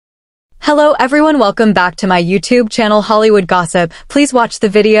Hello everyone, welcome back to my YouTube channel Hollywood Gossip. Please watch the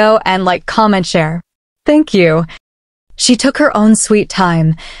video and like, comment, share. Thank you. She took her own sweet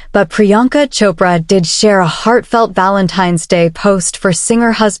time, but Priyanka Chopra did share a heartfelt Valentine's Day post for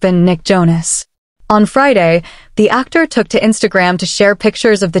singer husband Nick Jonas. On Friday, the actor took to Instagram to share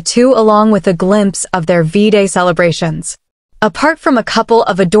pictures of the two along with a glimpse of their V-Day celebrations. Apart from a couple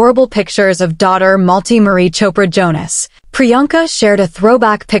of adorable pictures of daughter Malti Marie Chopra Jonas, Priyanka shared a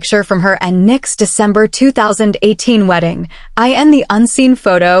throwback picture from her and Nick's December 2018 wedding, in the unseen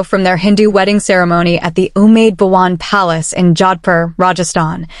photo from their Hindu wedding ceremony at the Umaid Bhawan Palace in Jodhpur,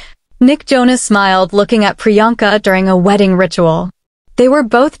 Rajasthan. Nick Jonas smiled looking at Priyanka during a wedding ritual. They were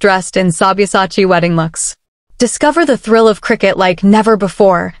both dressed in Sabyasachi wedding looks. Discover the thrill of cricket like never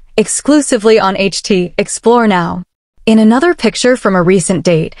before, exclusively on HT, explore now. In another picture from a recent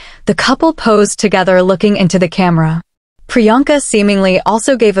date, the couple posed together looking into the camera. Priyanka seemingly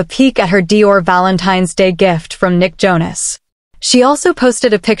also gave a peek at her Dior Valentine's Day gift from Nick Jonas. She also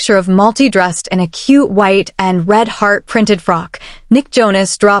posted a picture of Malti dressed in a cute white and red heart printed frock. Nick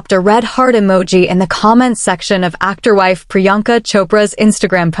Jonas dropped a red heart emoji in the comments section of actor-wife Priyanka Chopra's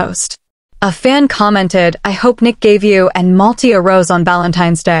Instagram post. A fan commented, "I hope Nick gave you and Malti a rose on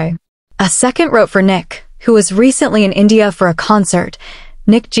Valentine's Day." A second wrote for Nick, who was recently in India for a concert,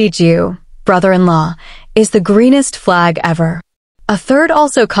 "Nick Jiju, brother-in-law, is the greenest flag ever." A third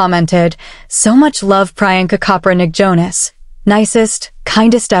also commented, "So much love Priyanka Chopra Nick Jonas, nicest,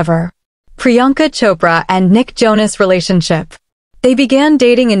 kindest ever." Priyanka Chopra and Nick Jonas relationship. They began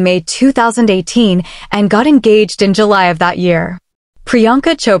dating in May 2018 and got engaged in July of that year.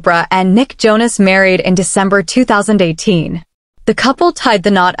 Priyanka Chopra and Nick Jonas married in December 2018. The couple tied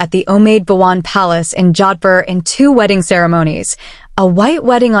the knot at the Umaid Bhawan Palace in Jodhpur in two wedding ceremonies, a white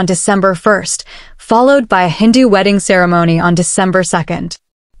wedding on December 1st, followed by a Hindu wedding ceremony on December 2nd.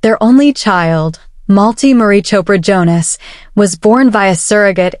 Their only child, Malti Marie Chopra Jonas, was born via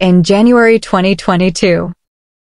surrogate in January 2022.